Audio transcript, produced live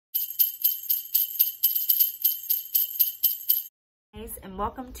guys, and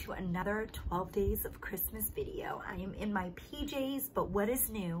welcome to another 12 days of Christmas video. I am in my PJs, but what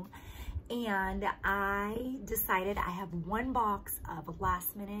is new? And I decided I have one box of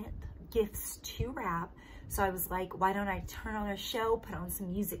last minute gifts to wrap. So I was like, why don't I turn on a show, put on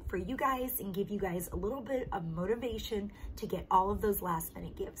some music for you guys, and give you guys a little bit of motivation to get all of those last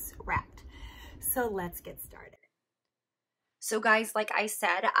minute gifts wrapped. So let's get started. So guys, like I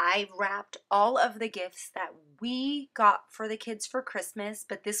said, I wrapped all of the gifts that we got for the kids for Christmas,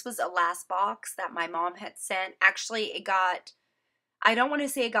 but this was a last box that my mom had sent. Actually, it got, I don't want to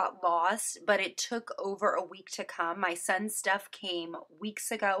say it got lost, but it took over a week to come. My son's stuff came weeks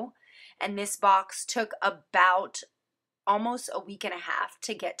ago, and this box took about almost a week and a half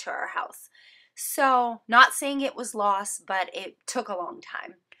to get to our house. So, not saying it was lost, but it took a long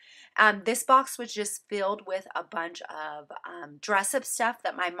time. This box was just filled with a bunch of dress-up stuff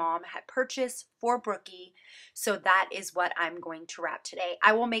that my mom had purchased for Brookie. So that is what I'm going to wrap today.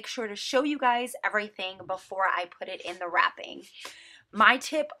 I will make sure to show you guys everything before I put it in the wrapping. My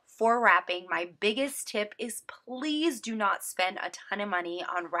tip for wrapping, my biggest tip is please do not spend a ton of money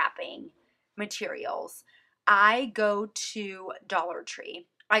on wrapping materials. I go to Dollar Tree.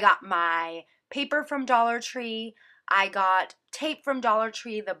 I got my paper from Dollar Tree. I got tape from Dollar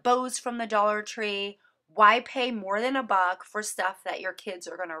Tree, the bows from the Dollar Tree. Why pay more than $1 for stuff that your kids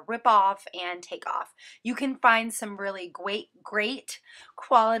are going to rip off and take off? You can find some really great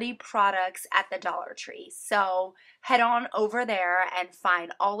quality products at the Dollar Tree. So head on over there and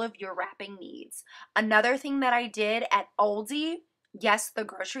find all of your wrapping needs. Another thing that I did at Aldi, yes, the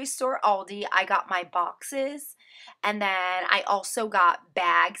grocery store Aldi, I got my boxes, and then I also got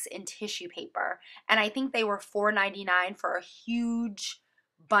bags and tissue paper, and I think they were $4.99 for a huge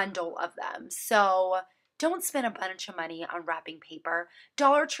bundle of them. So don't spend a bunch of money on wrapping paper.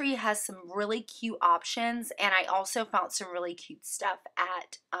 Dollar Tree has some really cute options, and I also found some really cute stuff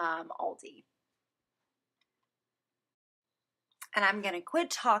at Aldi. And I'm going to quit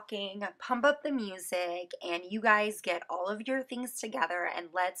talking, pump up the music, and you guys get all of your things together, and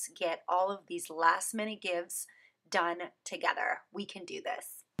let's get all of these last minute gifts done together. We can do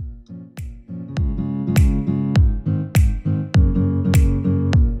this.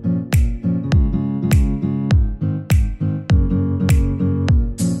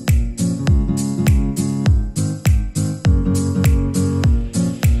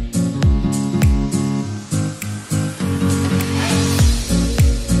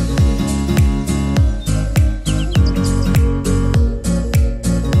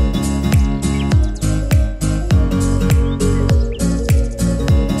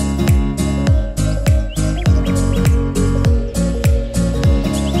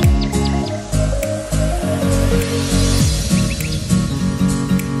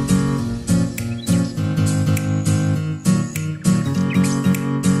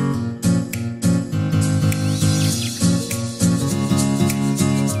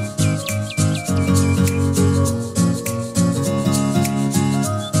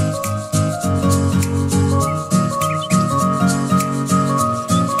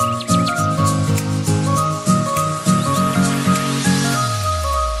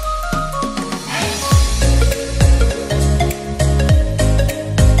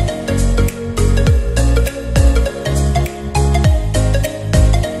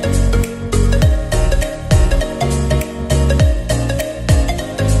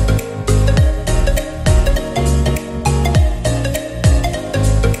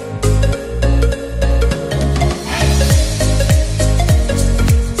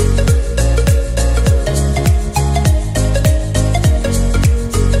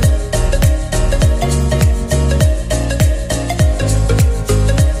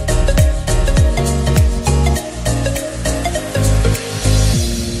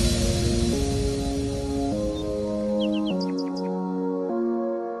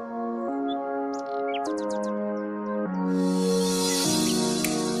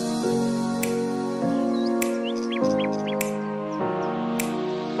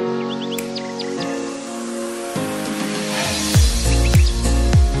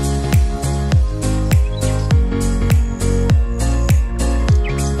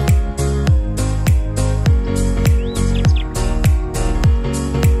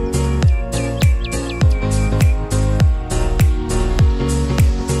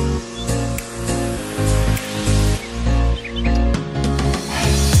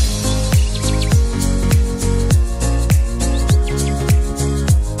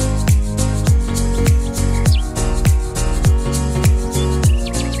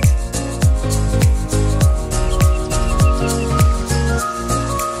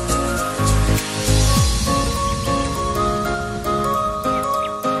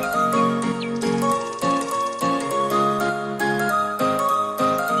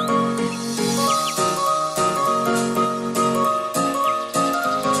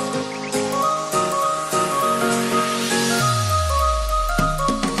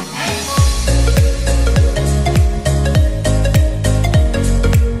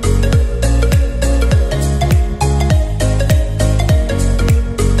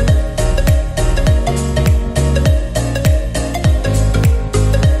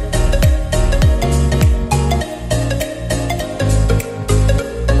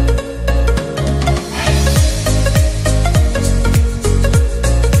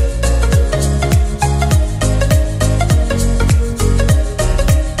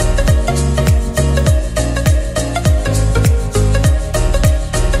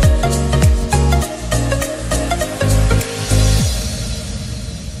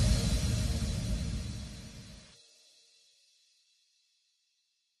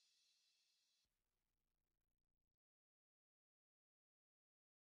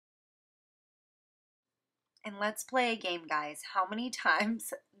 And let's play a game, guys. How many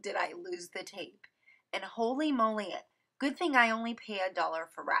times did I lose the tape? And holy moly, good thing I only pay $1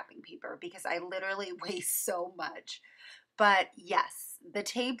 for wrapping paper because I literally waste so much. But yes, the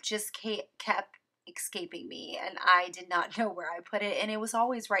tape just kept escaping me and I did not know where I put it, and it was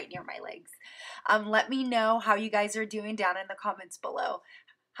always right near my legs. Let me know how you guys are doing down in the comments below.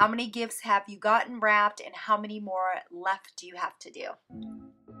 How many gifts have you gotten wrapped and how many more left do you have to do?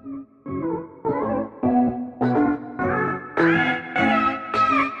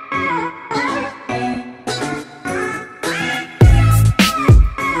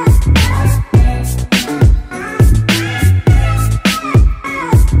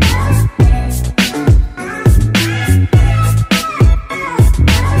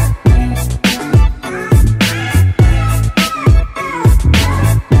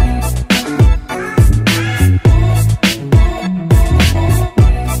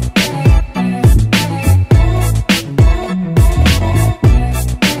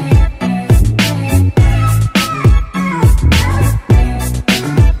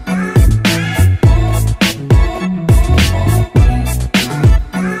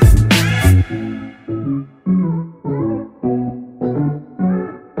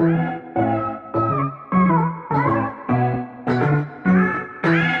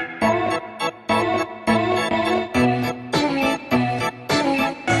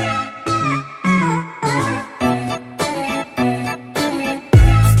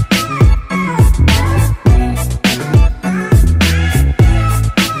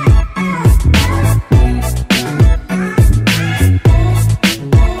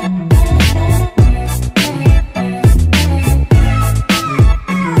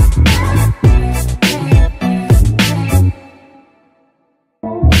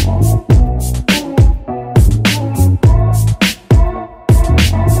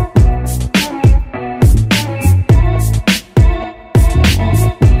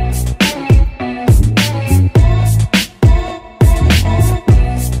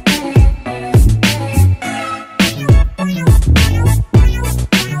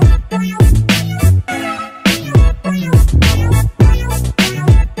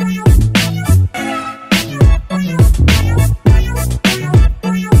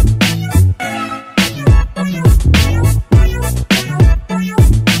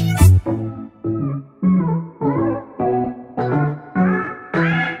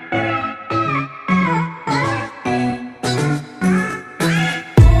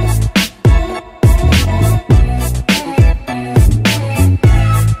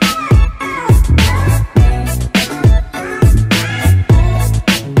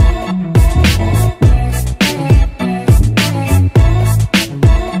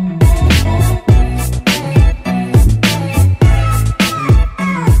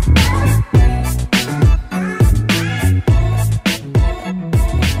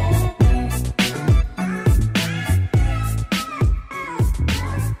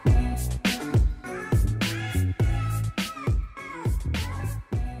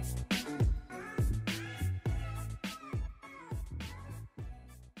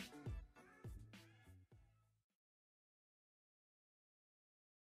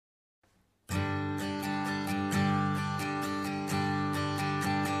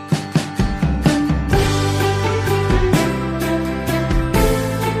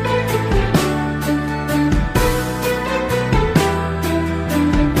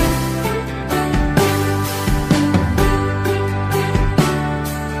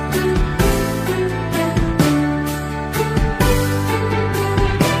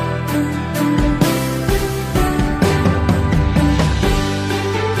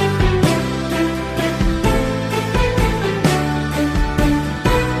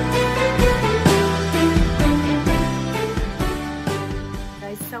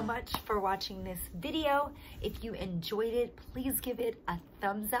 Watching this video. If you enjoyed it, please give it a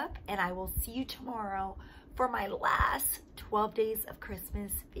thumbs up, and I will see you tomorrow for my last 12 days of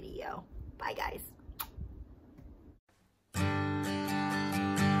Christmas video. Bye guys.